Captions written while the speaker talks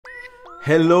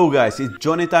Hello guys, it's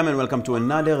Johnny time and welcome to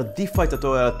another DeFi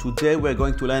tutorial. Today we're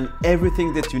going to learn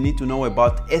everything that you need to know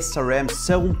about SRM,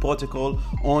 Serum Protocol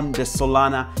on the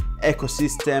Solana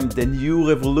ecosystem, the new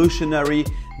revolutionary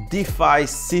DeFi,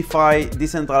 CEFI,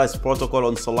 decentralized protocol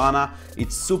on Solana.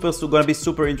 It's gonna be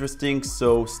super interesting,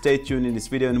 so stay tuned in this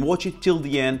video and watch it till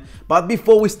the end. But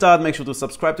before we start, make sure to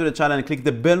subscribe to the channel and click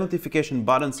the bell notification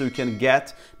button so you can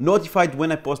get notified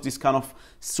when I post this kind of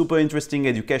super interesting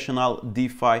educational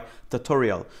DeFi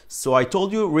tutorial. So I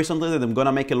told you recently that I'm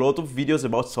gonna make a lot of videos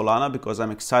about Solana because I'm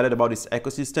excited about this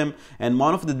ecosystem, and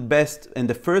one of the best and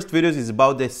the first videos is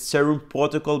about the Serum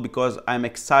Protocol because I'm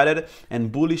excited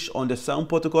and bullish on the Serum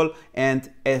Protocol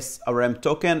and SRM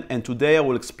token, and today I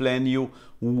will explain you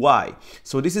why.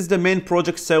 So this is the main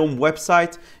project Serum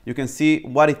website. You can see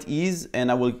what it is and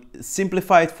I will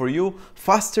simplify it for you.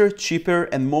 Faster, cheaper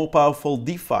and more powerful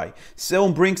DeFi.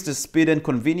 Serum brings the speed and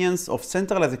convenience of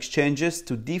centralized exchanges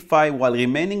to DeFi while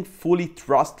remaining fully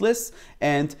trustless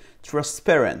and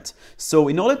transparent. So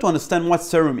in order to understand what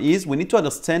Serum is, we need to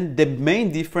understand the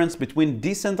main difference between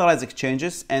decentralized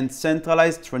exchanges and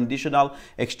centralized traditional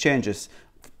exchanges.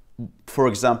 For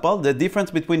example, the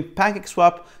difference between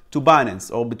PancakeSwap to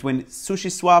Binance or between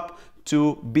SushiSwap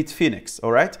to Bitfinex,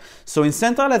 all right? So in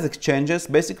centralized exchanges,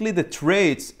 basically the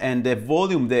trades and the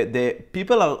volume, the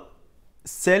people are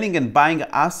selling and buying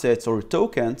assets or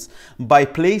tokens by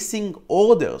placing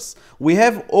orders. We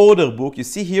have order book. You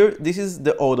see here, this is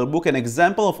the order book, an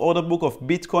example of order book of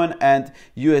Bitcoin and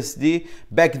USD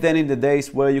back then in the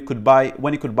days where you could buy,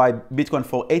 when you could buy Bitcoin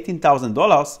for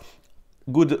 $18,000.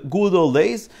 Good old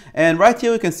days. And right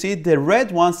here you can see the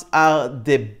red ones are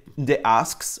the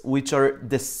asks, which are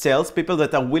the sales, people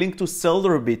that are willing to sell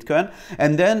their Bitcoin,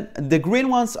 and then the green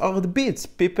ones are the bids,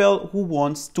 people who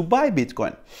wants to buy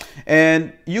Bitcoin.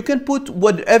 And you can put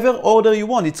whatever order you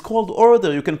want. It's called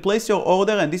order. You can place your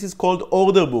order, and this is called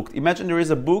order book. Imagine there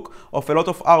is a book of a lot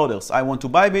of orders. I want to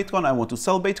buy Bitcoin, I want to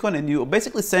sell Bitcoin, and you're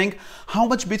basically saying how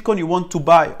much Bitcoin you want to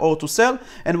buy or to sell,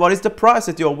 and what is the price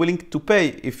that you're willing to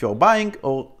pay if you're buying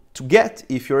or to get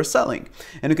if you're selling.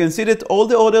 And you can see that all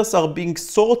the orders are being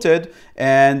sorted,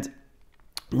 and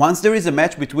once there is a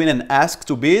match between an ask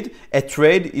to bid, a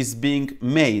trade is being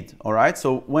made, all right?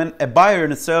 So when a buyer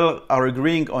and a seller are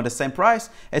agreeing on the same price,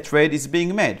 a trade is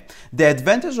being made. The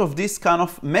advantage of this kind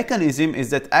of mechanism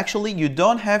is that actually you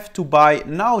don't have to buy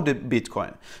now the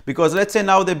Bitcoin, because let's say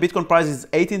now the Bitcoin price is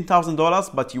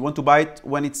 $18,000, but you want to buy it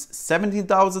when it's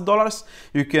 $17,000,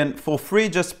 you can for free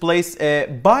just place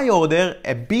a buy order,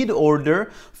 a bid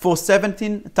order for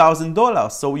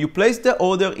 $17,000. So you place the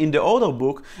order in the order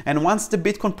book, and once the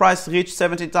Bitcoin price reaches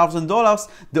 $70,000,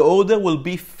 the order will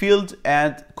be filled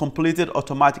and completed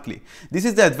automatically. This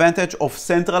is the advantage of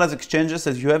centralized exchanges,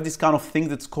 as you have this kind of thing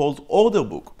that's called order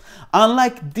book.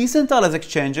 Unlike decentralized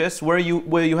exchanges, where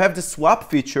you have the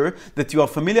swap feature that you are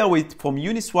familiar with from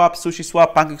Uniswap,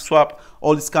 SushiSwap, PancakeSwap,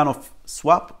 all these kind of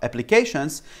swap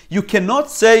applications, you cannot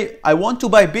say I want to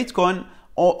buy Bitcoin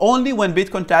or only when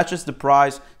Bitcoin touches the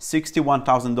price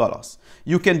 $61,000.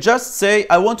 You can just say,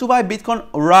 I want to buy Bitcoin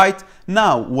right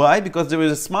now. Why? Because there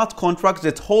is a smart contract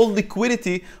that holds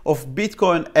liquidity of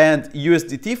Bitcoin and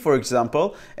USDT, for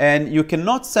example, and you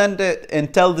cannot send it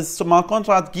and tell the smart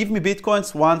contract, give me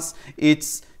Bitcoins once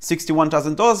it's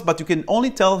 $61,000, but you can only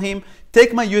tell him,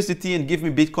 take my USDT and give me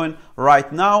Bitcoin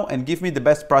right now and give me the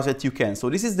best price that you can. So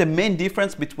this is the main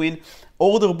difference between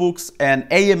order books and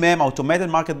AMM, automated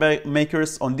market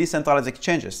makers, on decentralized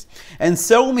exchanges. And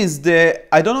Serum is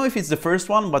I don't know if it's the first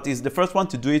one, but it's the first one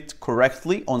to do it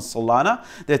correctly on Solana,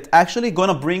 that actually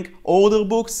gonna bring order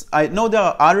books. I know there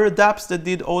are other dApps that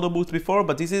did order books before,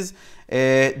 but this is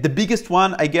the biggest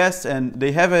one, I guess, and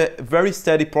they have a very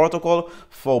steady protocol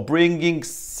for bringing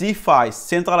CEFI,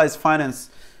 centralized finance,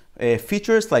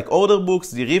 features like order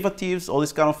books, derivatives, all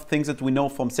these kind of things that we know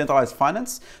from centralized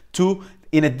finance, to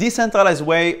in a decentralized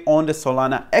way on the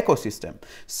Solana ecosystem.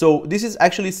 So this is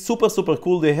actually super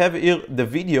cool. They have here the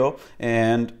video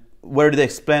and where they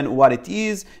explain what it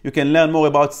is. You can learn more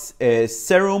about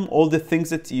Serum, all the things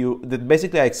that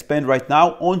basically I explained right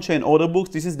now. On-chain order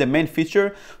books, this is the main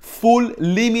feature. Full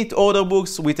limit order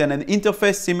books with an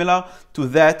interface similar to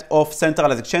that of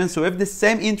centralized exchange. So we have the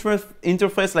same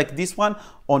interface like this one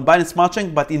on Binance Smart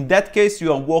Chain, but in that case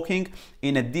you are working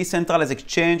in a decentralized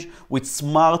exchange with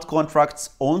smart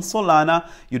contracts on Solana.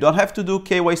 You don't have to do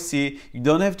KYC, you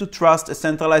don't have to trust a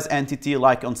centralized entity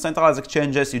like on centralized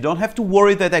exchanges, you don't have to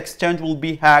worry that the exchange will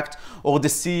be hacked or the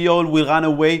CEO will run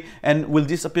away and will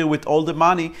disappear with all the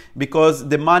money, because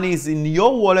the money is in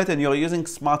your wallet and you're using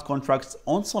smart contracts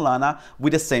on Solana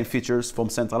with the same features from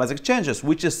centralized exchanges,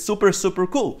 which is super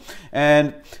cool.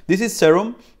 And this is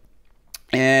Serum.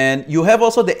 And you have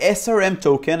also the SRM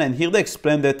token, and here they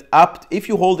explain that if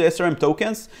you hold the SRM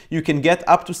tokens, you can get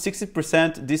up to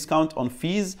 60% discount on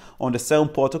fees on the Serum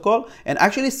protocol. And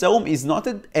actually Serum is not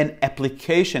an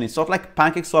application. It's not like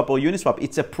PancakeSwap or Uniswap.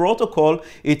 It's a protocol.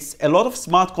 It's a lot of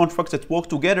smart contracts that work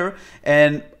together,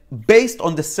 and based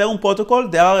on the Serum protocol,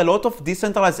 there are a lot of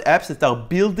decentralized apps that are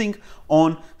building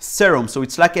on Serum. So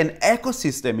it's like an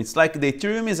ecosystem. It's like the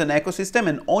Ethereum is an ecosystem,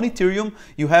 and on Ethereum,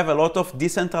 you have a lot of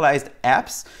decentralized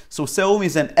apps. So Serum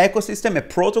is an ecosystem, a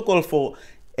protocol for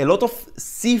a lot of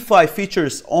CEFI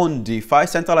features on DeFi,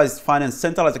 centralized finance,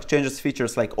 centralized exchanges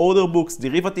features like order books,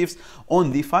 derivatives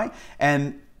on DeFi.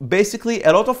 And basically,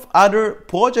 a lot of other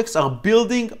projects are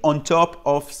building on top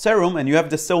of Serum, and you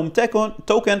have the Serum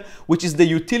token, which is the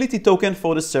utility token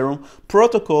for the Serum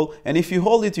protocol. And if you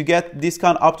hold it, you get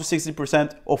discount up to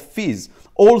 60% of fees.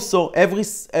 Also,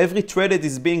 every trade that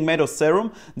is being made of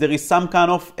Serum, there is some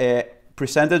kind of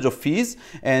percentage of fees,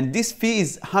 and this fee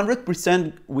is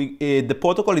 100%. The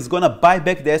protocol is gonna buy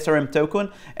back the SRM token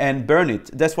and burn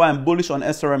it. That's why I'm bullish on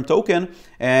SRM token,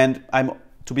 and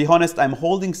to be honest, I'm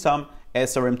holding some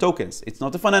SRM tokens. It's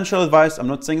not a financial advice. I'm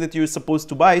not saying that you're supposed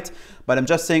to buy it, but I'm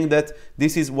just saying that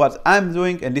this is what I'm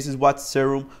doing, and this is what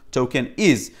Serum token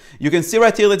is. You can see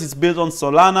right here that it's built on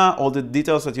Solana. All the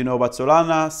details that you know about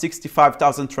Solana: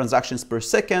 65,000 transactions per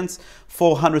second,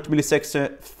 400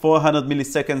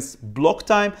 milliseconds block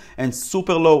time, and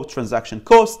super low transaction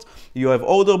cost. You have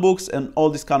order books and all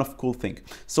this kind of cool thing.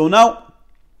 So now,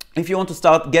 if you want to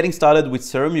start getting started with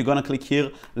Serum, you're gonna click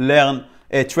here, learn,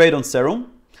 trade on Serum,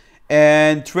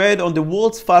 and trade on the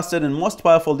world's fastest and most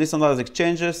powerful decentralized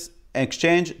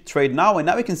exchange, trade now. And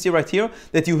now you can see right here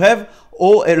that you have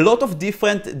a lot of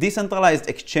different decentralized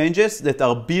exchanges that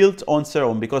are built on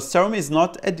Serum, because Serum is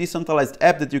not a decentralized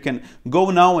app that you can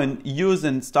go now and use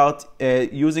and start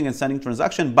using and sending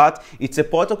transaction, but it's a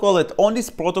protocol that on this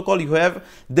protocol you have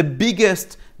the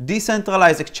biggest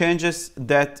decentralized exchanges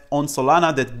that on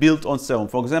Solana that built on Serum.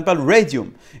 For example,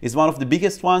 Radium is one of the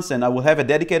biggest ones, and I will have a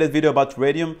dedicated video about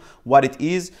Radium, what it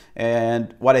is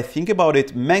and what I think about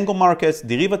it. Mango markets,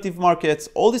 derivative markets,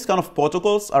 all these kind of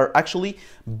protocols are actually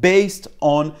based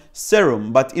on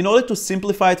Serum. But in order to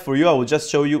simplify it for you, I will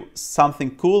just show you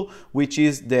something cool, which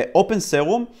is the Open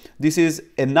Serum. This is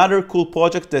another cool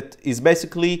project that is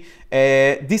basically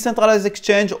a decentralized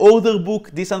exchange, order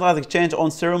book, decentralized exchange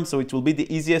on Serum, so it will be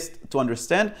the easiest to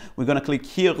understand. We're gonna click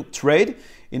here, trade,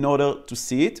 in order to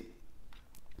see it.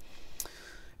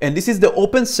 And this is the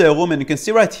Open Serum, and you can see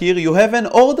right here you have an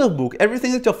order book.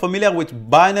 Everything that you're familiar with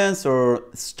Binance or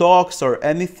stocks or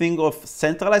anything of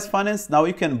centralized finance, now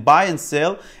you can buy and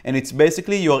sell, and it's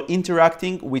basically you're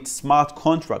interacting with smart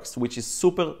contracts, which is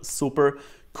super, super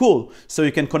cool. So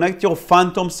you can connect your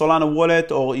Phantom Solana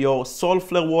wallet or your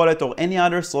Solflare wallet or any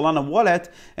other Solana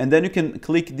wallet, and then you can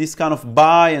click this kind of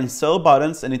buy and sell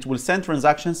buttons, and it will send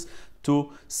transactions to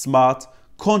smart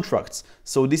contracts.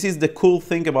 So this is the cool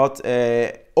thing about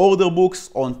order books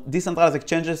on decentralized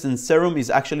exchanges, and Serum is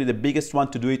actually the biggest one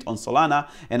to do it on Solana,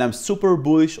 and I'm super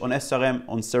bullish on SRM,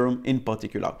 on Serum in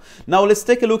particular. Now let's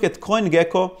take a look at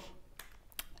CoinGecko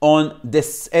on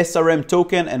this SRM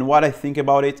token and what I think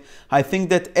about it. I think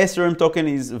that SRM token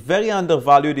is very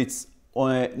undervalued. It's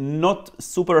not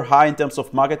super high in terms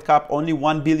of market cap, only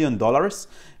 $1 billion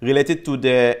related to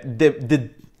the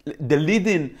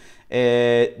leading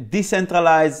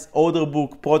decentralized order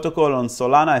book protocol on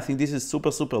Solana. I think this is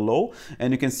super, super low.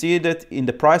 And you can see that in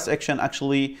the price action,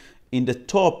 actually in the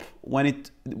top, when it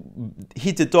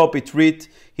hit the top,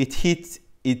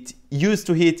 it used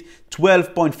to hit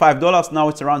 $12.5. Now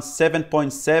it's around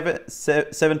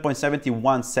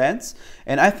 7.71 cents.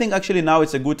 And I think actually now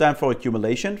it's a good time for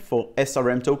accumulation for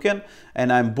SRM token.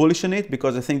 And I'm bullish on it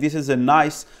because I think this is a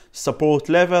nice support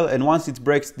level. And once it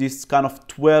breaks this kind of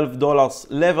 $12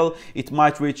 level, it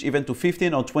might reach even to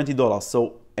 $15 or $20.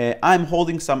 So I'm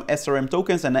holding some SRM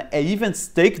tokens, and I even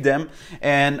stake them,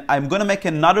 and I'm gonna make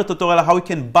another tutorial how you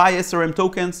can buy SRM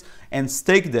tokens and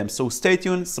stake them. So stay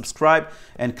tuned, subscribe,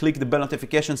 and click the bell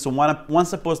notification, so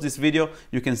once I post this video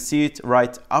you can see it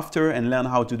right after and learn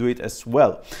how to do it as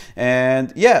well.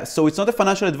 And yeah, so it's not a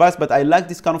financial advice, but I like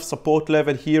this kind of support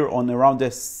level here on around the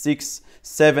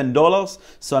 $7.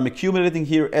 So I'm accumulating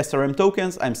here SRM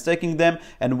tokens, I'm staking them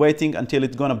and waiting until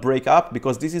it's gonna break up,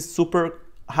 because this is super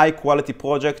high quality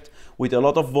project with a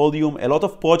lot of volume. A lot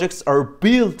of projects are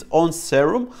built on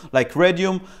Serum, like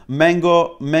Radium,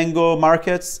 Mango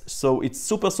markets. So it's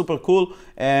super, super cool.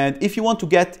 And if you want to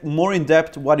get more in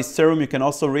depth what is Serum, you can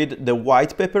also read the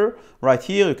white paper right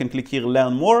here. You can click here,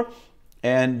 learn more.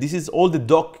 And this is all the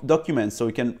documents, so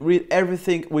you can read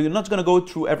everything. We're not going to go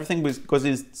through everything because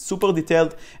it's super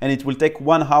detailed and it will take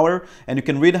 1 hour. And you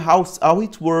can read how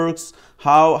it works,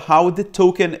 how the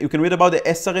token, you can read about the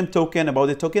SRM token, about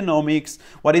the tokenomics,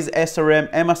 what is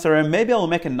SRM, MSRM. Maybe I'll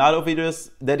make another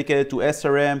videos dedicated to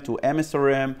SRM, to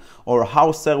MSRM, or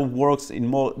how Serum works in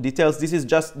more details. This is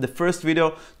just the first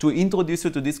video to introduce you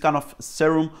to this kind of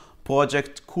Serum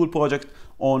project, cool project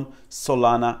on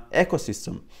Solana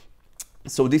ecosystem.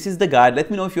 So this is the guide.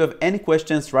 Let me know if you have any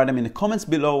questions, write them in the comments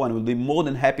below and we'll be more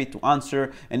than happy to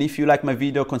answer. And if you like my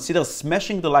video, consider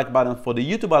smashing the like button for the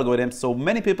YouTube algorithm, so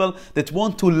many people that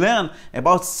want to learn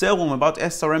about Serum, about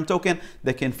SRM token,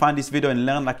 they can find this video and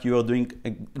learn like you are doing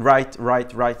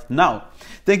right now.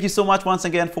 Thank you so much once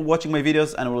again for watching my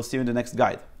videos, and we'll see you in the next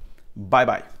guide. Bye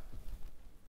bye.